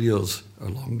 The studios are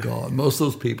long gone. Most of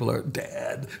those people are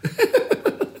dead.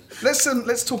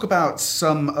 Let's talk about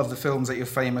some of the films that you're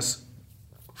famous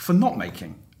for not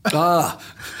making. I've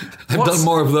done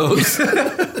more of those.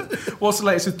 What's the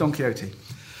latest with Don Quixote?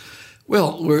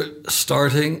 Well, we're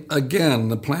starting again.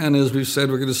 The plan is we've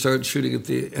said we're going to start shooting at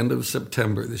the end of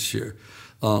September this year.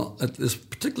 At this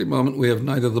particular moment, we have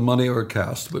neither the money or a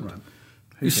cast, but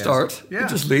we start, we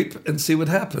just leap and see what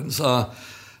happens. Now,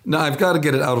 I've got to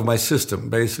get it out of my system,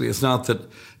 basically. It's not that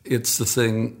it's the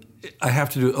thing I have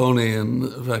to do only in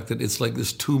the fact that it's like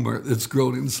this tumor that's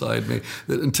grown inside me,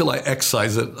 that until I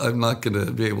excise it, I'm not going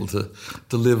to be able to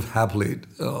live happily.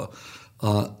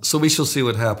 So we shall see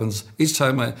what happens. Each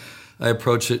time I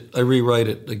approach it, I rewrite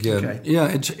it again. Okay.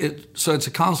 Yeah, so it's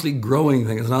a constantly growing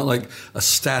thing. It's not like a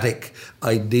static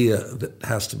idea that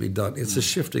has to be done. It's a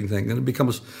shifting thing, and it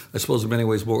becomes, I suppose, in many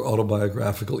ways more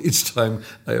autobiographical each time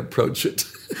I approach it.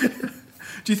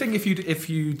 Do you think if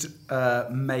you'd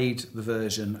made the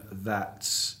version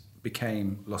that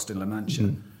became Lost in La Mancha,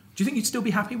 do you think you'd still be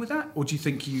happy with that, or do you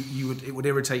think it would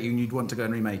irritate you and you'd want to go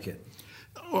and remake it?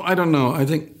 Well, I don't know. I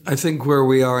think where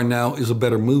we are now is a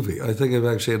better movie. I think I've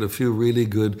actually had a few really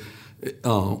good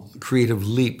creative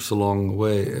leaps along the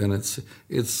way, and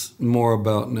it's more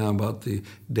about the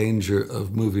danger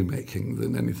of movie making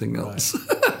than anything else.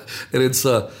 Right. And it's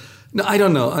no, I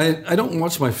don't know. I don't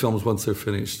watch my films once they're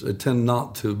finished. I tend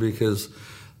not to because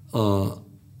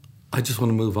I just want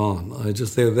to move on.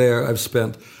 They're there. I've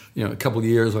spent a couple of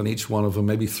years on each one of them,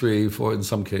 maybe 3, 4 in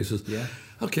some cases. Yeah.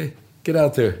 Okay. Get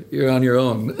out there. You're on your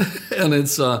own. And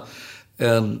it's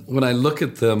and when I look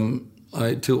at them,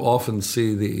 I too often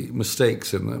see the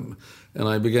mistakes in them. And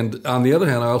I begin on the other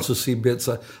hand, I also see bits.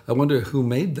 I wonder who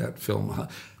made that film.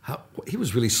 How he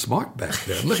was really smart back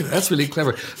then. Look at that. That's really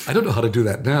clever. I don't know how to do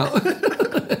that now.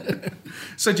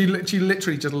 So do you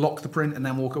literally just lock the print and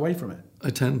then walk away from it? I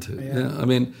tend to. Yeah. I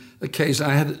mean,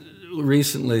 occasionally I had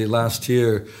recently last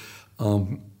year.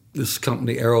 This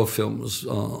company, Arrow Films,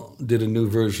 did a new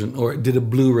version, or did a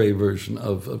Blu-ray version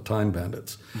of Time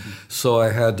Bandits. Mm-hmm. So I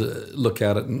had to look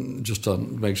at it and just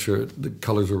make sure the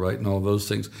colors were right and all those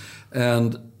things.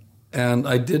 And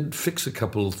I did fix a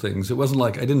couple of things. It wasn't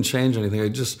like I didn't change anything. I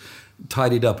just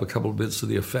tidied up a couple of bits of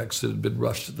the effects that had been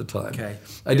rushed at the time. Okay.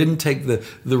 I didn't take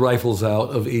the rifles out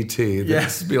of E.T. that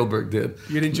Spielberg did.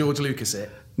 You didn't George Lucas it?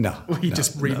 No. You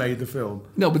just remade the film?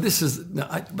 No, but this is... No,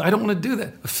 I don't want to do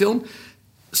that. A film...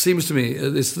 seems to me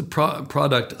it's the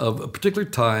product of a particular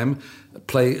time,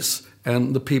 place,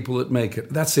 and the people that make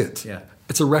it. That's it. Yeah.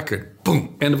 It's a record.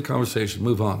 Boom. End of conversation.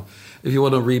 Move on. If you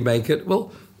want to remake it,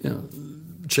 well,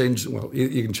 change. Well,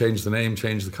 you can change the name,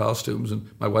 change the costumes, and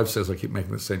my wife says I keep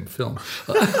making the same film.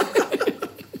 I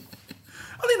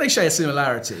think they share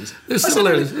similarities. There's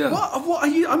similarities, yeah. What are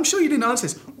you? I'm sure you didn't answer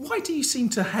this. Why do you seem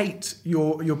to hate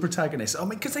your protagonists? I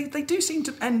mean, because they do seem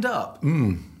to end up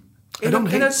in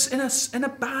a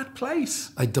bad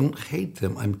place. I don't hate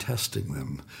them. I'm testing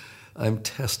them. I'm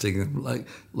testing them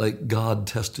like God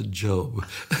tested Job.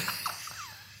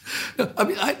 I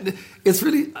mean,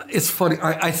 it's funny.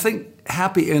 I think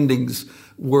happy endings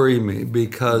worry me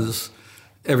because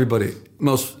everybody,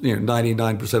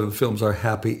 99% of the films are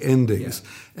happy endings.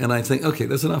 Yeah. And I think, okay,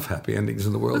 there's enough happy endings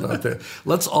in the world out there.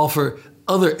 Let's offer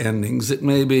other endings that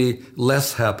may be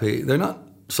less happy.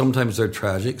 Sometimes they're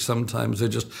tragic, sometimes they're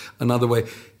just another way.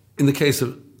 In the case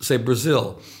of, say,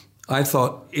 Brazil, I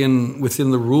thought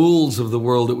within the rules of the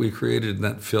world that we created in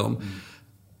that film,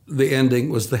 the ending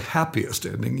was the happiest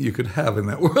ending you could have in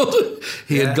that world.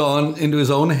 He had gone into his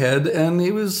own head, and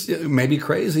he was maybe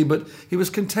crazy, but he was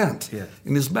content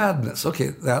in his madness. Okay,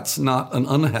 that's not an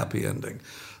unhappy ending.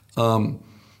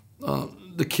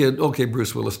 The kid, okay,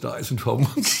 Bruce Willis dies in 12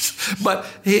 months, but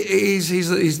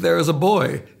he's there as a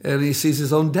boy, and he sees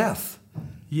his own death.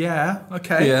 Yeah.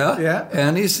 Okay. Yeah.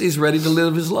 And he's ready to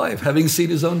live his life, having seen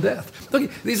his own death. Okay,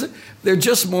 they're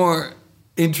just more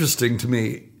interesting to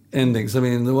me. Endings. I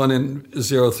mean, the one in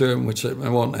Zero Theorem, which I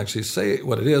won't actually say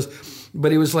what it is,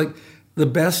 but it was like the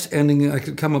best ending I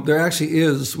could come up. There actually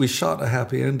is. We shot a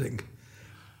happy ending.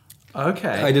 Okay.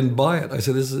 I didn't buy it. I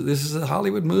said, "This is a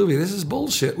Hollywood movie. This is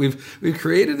bullshit. We've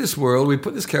created this world. We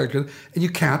put this character in, and you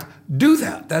can't do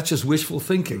that. That's just wishful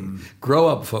thinking. Grow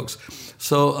up, folks."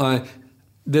 So I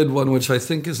did one which I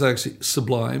think is actually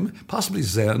sublime, possibly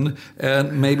Zen,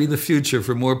 and maybe the future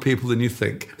for more people than you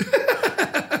think.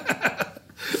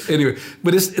 Anyway,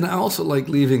 but and I also like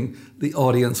leaving the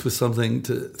audience with something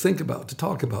to think about, to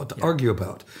talk about, to argue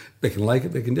about. They can like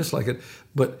it, they can dislike it,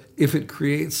 but if it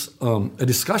creates a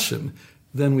discussion,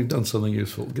 then we've done something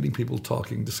useful, getting people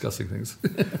talking, discussing things.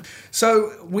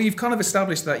 So we've kind of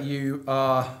established that you're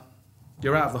out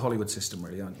of the Hollywood system,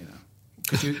 really, aren't you now?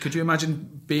 Could you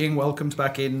imagine being welcomed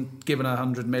back in, given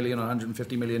 $100 million or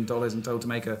 $150 million, and told to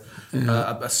make a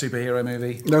superhero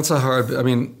movie? That's a hard. I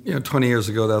mean, 20 years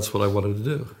ago, that's what I wanted to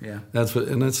do. Yeah. That's what,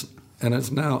 and it's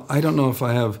now. I don't know if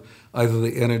I have either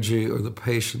the energy or the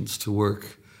patience to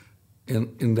work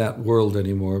in that world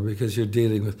anymore, because you're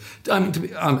dealing with. I mean, to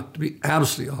be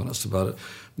absolutely honest about it,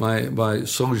 my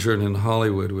sojourn in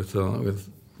Hollywood with.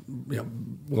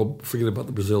 Well, forget about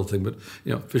the Brazil thing, but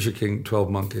Fisher King, 12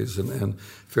 Monkeys, and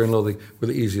Fear and Loathing were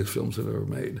the easiest films I've ever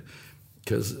made,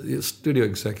 because studio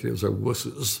executives are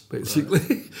wusses, basically.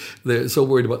 Right. They're so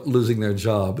worried about losing their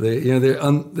job.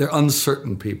 They're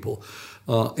uncertain people.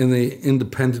 In the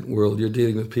independent world, you're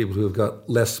dealing with people who have got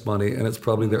less money, and it's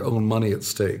probably their own money at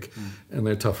stake, and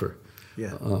they're tougher.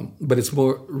 Yeah. But it's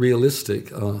more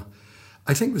realistic. I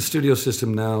think the studio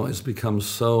system now has become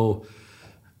so.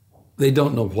 They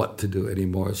don't know what to do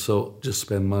anymore, so just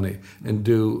spend money and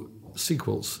do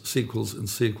sequels, and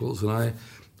I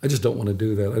just don't want to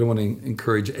do that. I don't want to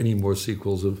encourage any more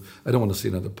sequels I don't want to see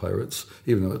another Pirates,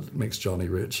 even though it makes Johnny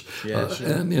rich. Yeah, sure.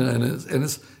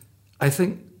 And I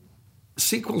think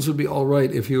sequels would be all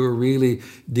right if you were really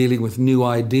dealing with new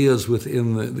ideas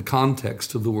within the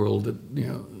context of the world that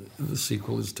the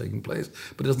sequel is taking place,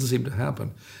 but it doesn't seem to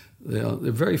happen. There are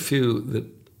very few that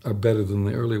are better than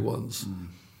the early ones.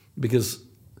 Because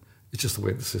it's just the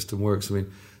way the system works. I mean,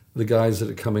 the guys that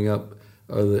are coming up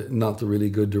are not the really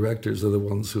good directors. They're the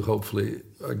ones who hopefully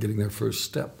are getting their first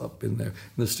step up in there.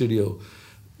 In the studio,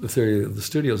 the theory of the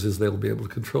studios is they'll be able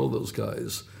to control those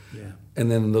guys. Yeah. And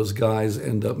then those guys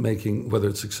end up making, whether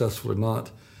it's successful or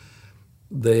not,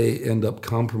 they end up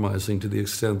compromising to the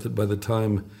extent that by the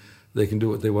time they can do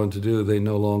what they want to do, they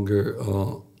no longer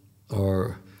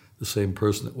are the same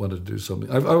person that wanted to do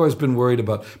something. I've always been worried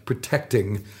about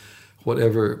protecting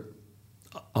whatever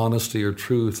honesty or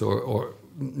truth or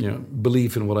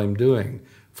belief in what I'm doing.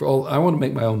 I want to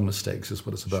make my own mistakes is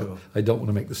what it's about. Sure. I don't want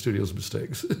to make the studio's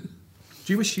mistakes. Do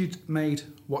you wish you'd made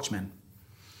Watchmen?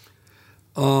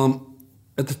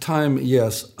 At the time,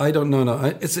 yes. I don't know. No,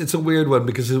 it's a weird one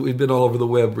because we've been all over the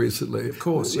web recently. Of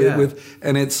course, yeah.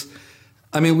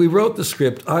 We wrote the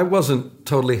script. I wasn't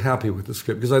totally happy with the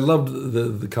script because I loved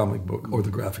the comic book or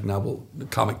the graphic novel. The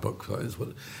comic book is what,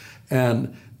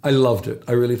 and I loved it.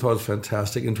 I really thought it was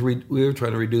fantastic. And we were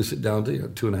trying to reduce it down to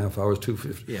 2.5 hours,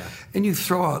 250. Yeah. And you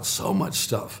throw out so much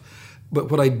stuff. But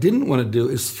what I didn't want to do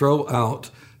is throw out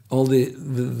all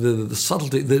the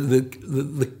subtlety,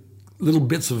 the little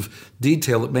bits of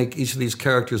detail that make each of these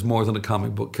characters more than a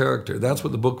comic book character. That's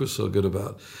what the book was so good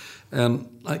about. And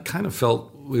I kind of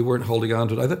felt we weren't holding on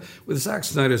to it. I thought with Zack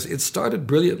Snyder's, it started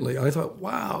brilliantly. I thought,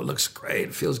 wow, it looks great,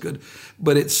 it feels good.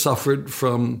 But it suffered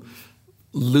from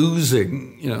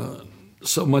losing,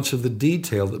 so much of the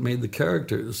detail that made the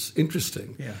characters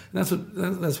interesting. Yeah.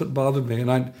 And that's what bothered me.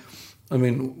 And I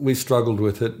mean, we struggled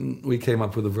with it, and we came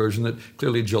up with a version that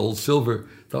clearly Joel Silver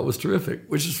thought was terrific,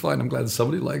 which is fine. I'm glad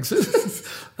somebody likes it.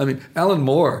 I mean, Alan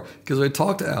Moore, because I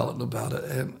talked to Alan about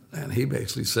it, and he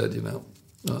basically said,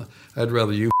 I'd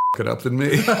rather you it up than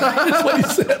me. That's what he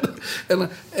said.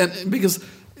 And because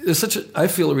there's I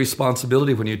feel a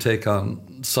responsibility when you take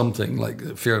on something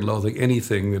like Fear and Loathing,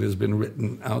 anything that has been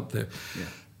written out there,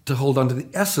 to hold on to the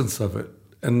essence of it.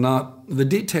 And not the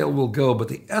detail will go, but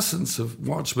the essence of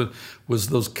Watchmen was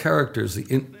those characters,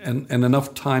 and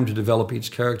enough time to develop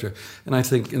each character. And I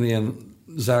think in the end,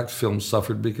 Zach's film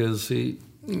suffered because he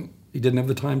didn't have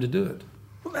the time to do it.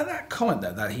 Well, that comment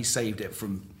there that he saved it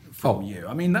from you.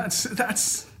 I mean,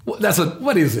 that's.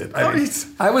 What is it?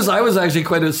 I was actually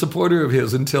quite a supporter of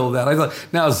his until that. I thought,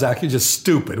 now Zach, you're just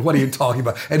stupid. What are you talking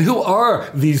about? And who are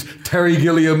these Terry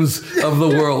Gilliams of the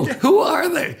world? Who are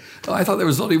they? Oh, I thought there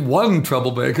was only one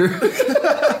troublemaker,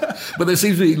 but there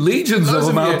seems to be legions of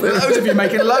them out there. Loads of you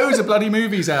making loads of bloody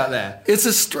movies out there. It's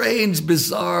a strange,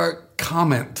 bizarre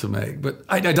comment to make, but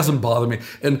it doesn't bother me.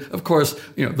 And of course,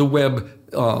 the web.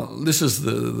 This is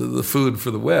the food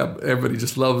for the web. Everybody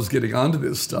just loves getting onto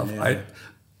this stuff. Yeah.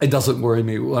 It doesn't worry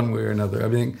me one way or another. I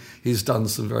mean, he's done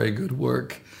some very good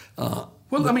work.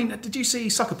 Did you see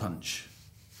Sucker Punch?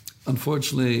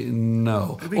 Unfortunately,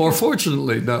 no. Or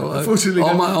fortunately, no. Unfortunately,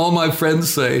 all my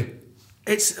friends say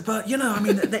it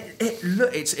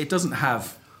doesn't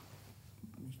have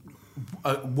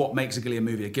what makes a Gilliam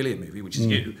movie, which is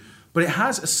you. But it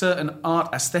has a certain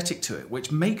art aesthetic to it,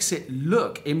 which makes it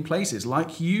look in places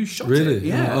like you shot it. Really?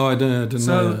 Yeah. Oh, I didn't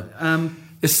know that.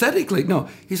 Aesthetically, no,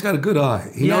 he's got a good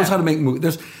eye. He knows how to make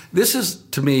movies. This is,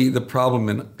 to me, the problem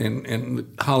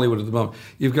in Hollywood at the moment.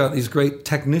 You've got these great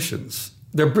technicians.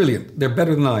 They're brilliant. They're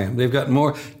better than I am. They've got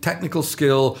more technical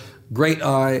skill, great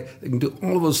eye. They can do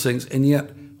all of those things. And yet,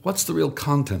 what's the real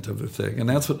content of the thing? And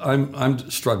that's what I'm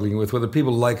struggling with. Whether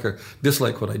people like or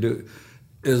dislike what I do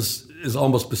is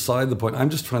almost beside the point. I'm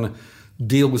just trying to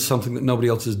deal with something that nobody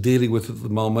else is dealing with at the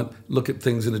moment, look at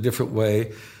things in a different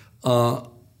way.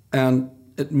 And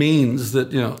it means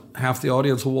that, half the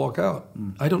audience will walk out.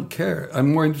 I don't care.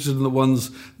 I'm more interested in the ones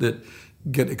that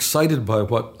get excited by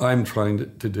what I'm trying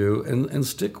to do and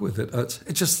stick with it.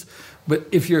 It's just, but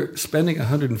if you're spending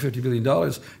 $150 billion,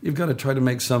 you've got to try to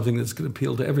make something that's going to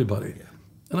appeal to everybody. Yeah.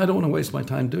 And I don't want to waste my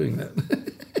time doing that.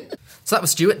 So that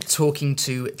was Stuart talking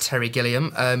to Terry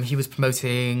Gilliam. He was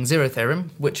promoting Zero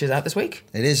Theorem, which is out this week.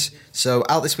 It is. So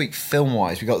out this week,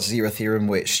 film-wise, we got Zero Theorem,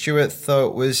 which Stuart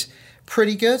thought was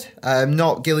pretty good.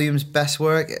 Not Gilliam's best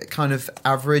work, kind of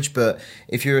average, but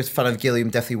if you're a fan of Gilliam,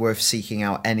 definitely worth seeking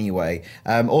out anyway.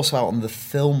 Also out on the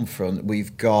film front,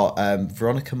 we've got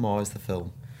Veronica Mars, the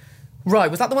film. Right,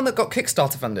 was that the one that got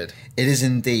Kickstarter funded? It is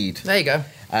indeed. There you go.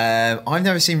 I've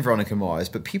never seen Veronica Mars,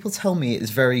 but people tell me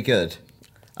it's very good.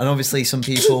 And obviously some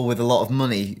people with a lot of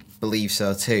money believe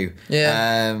so too.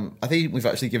 Yeah. I think we've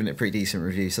actually given it a pretty decent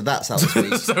review, so that's out this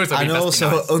week. And also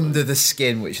nice. Under the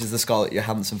Skin, which is the Scarlett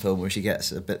Johansson film where she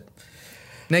gets a bit...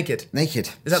 Naked. Is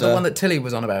that the one that Tilly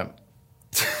was on about?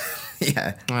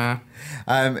 Yeah.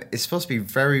 It's supposed to be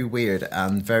very weird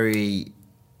and very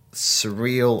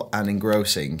surreal and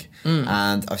engrossing.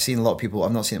 And I've seen a lot of people,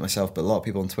 I've not seen it myself, but a lot of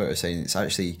people on Twitter saying it's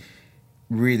actually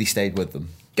really stayed with them.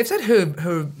 They've said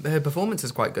her performance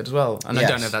is quite good as well, and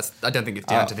Yes. I don't think it's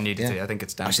down to the nudity. I think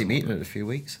it's down. Actually to meeting her in a few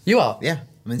weeks. You are? Yeah,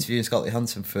 I'm interviewing Scarlett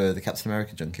Johansson for the Captain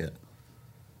America junket.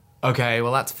 Okay,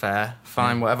 well that's fair.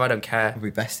 Fine, whatever. I don't care.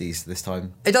 We'll be besties this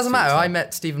time. It doesn't matter. I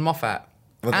met Stephen Moffat,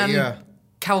 Well, and yeah.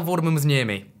 Carol Vorderman was near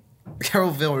me.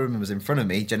 Carol Vorderman was in front of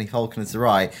me, Jenny Falconer to the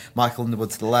right, Michael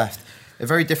Underwood to the left. A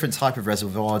very different type of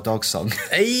Reservoir Dogs song.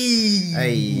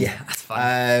 Hey, that's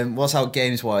fun. What's out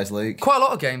games-wise, Luke? Quite a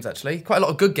lot of games, actually. Quite a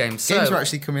lot of good games. Games are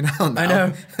actually coming out now. I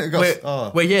know.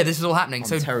 This is all happening. I'm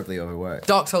so terribly overworked.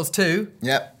 Dark Souls 2,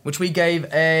 Yep. which we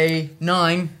gave a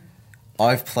 9.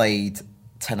 I've played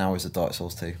 10 hours of Dark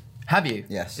Souls 2. Have you?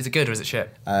 Yes. Is it good or is it shit?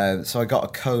 So I got a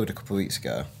code a couple of weeks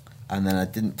ago, and then I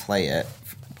didn't play it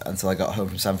until I got home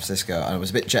from San Francisco, and I was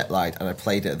a bit jet-lagged, and I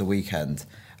played it at the weekend,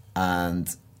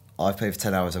 and I've played for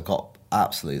 10 hours, I've got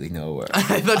absolutely nowhere.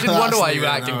 I did wonder why you were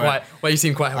acting why you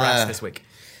seemed quite harassed this week.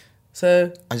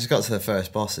 So I just got to the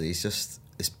first boss, and he's just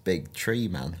this big tree,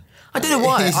 man. I don't know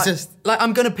why. It's just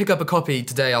I'm gonna pick up a copy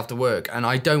today after work, and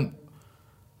I don't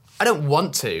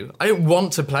want to. I don't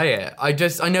want to play it. I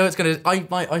know it's gonna.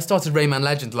 I started Rayman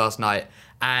Legends last night,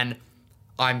 and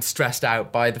I'm stressed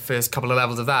out by the first couple of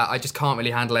levels of that. I just can't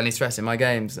really handle any stress in my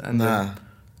games, and Nah.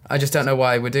 I just don't know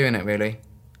why we're doing it really.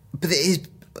 But it is.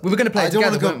 We were going to play I it don't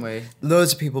together, wanna weren't we?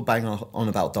 Loads of people bang on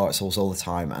about Dark Souls all the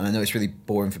time, and I know it's really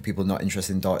boring for people not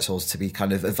interested in Dark Souls to be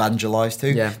kind of evangelized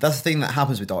to. Yeah. That's the thing that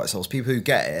happens with Dark Souls. People who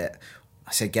get it,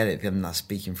 I say get it because I'm not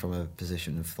speaking from a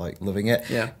position of like loving it.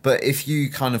 Yeah. But if you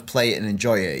kind of play it and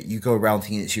enjoy it, you go around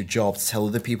thinking it's your job to tell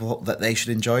other people that they should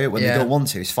enjoy it when Yeah. they don't want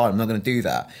to. It's fine. I'm not going to do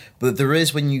that. But there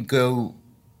is when you go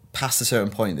past a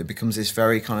certain point, there becomes this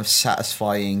very kind of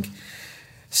satisfying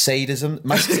sadism,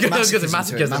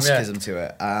 masochism to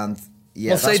it, and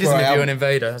yeah, Well, that's sadism where I if you're am. an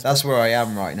invader. That's where I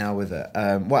am right now with it.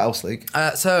 What else, Luke?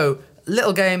 So,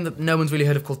 little game that no one's really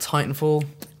heard of called Titanfall.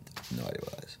 No idea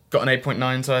what that is. Got an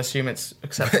 8.9, so I assume it's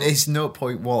acceptable. It's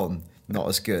 0.1, not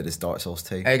as good as Dark Souls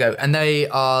 2. There you go. And they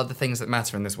are the things that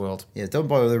matter in this world. Yeah, don't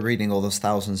bother reading all those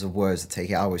thousands of words that take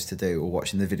hours to do, or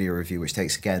watching the video review, which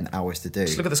takes again hours to do.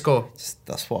 Just look at the score.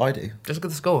 That's what I do. Just look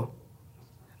at the score.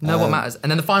 Know what matters.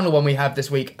 And then the final one we have this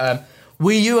week,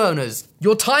 Wii U owners,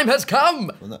 your time has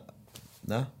come! Well,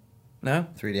 no, No?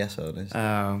 3DS owners.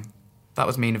 Oh, that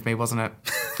was mean of me, wasn't it?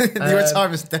 Your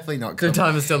time has definitely not come. Your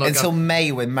time has still not until come.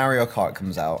 May when Mario Kart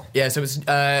comes out. Yeah, so it's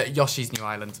Yoshi's New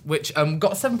Island, which got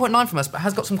a 7.9 from us, but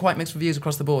has got some quite mixed reviews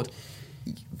across the board.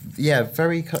 Yeah,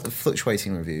 very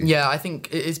fluctuating reviews. Yeah, I think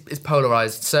it's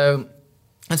polarised, so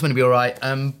that's going to be all right.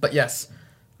 But yes,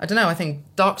 I don't know. I think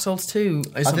Dark Souls 2 is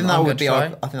I something think that I'm would gonna be try. I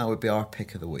think that would be our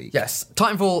pick of the week. Yes,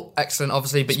 Titanfall, excellent,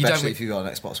 obviously, but Especially you don't. if you got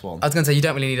an Xbox One. I was going to say you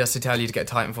don't really need us to tell you to get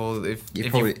Titanfall if You're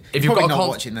if probably you've got a not console.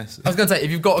 watching this. I was going to say if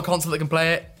you've got a console that can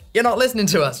play it, you're not listening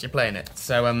to us. You're playing it.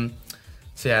 So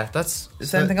yeah, that's.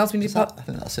 Is there anything else we need to put? I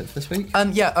think that's it for this week.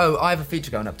 Yeah. Oh, I have a feature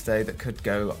going up today that could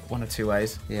go one of two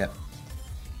ways. Yeah.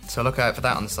 So look out for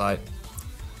that on the site.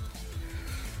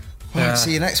 All right,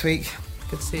 see you next week.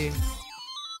 Good to see you.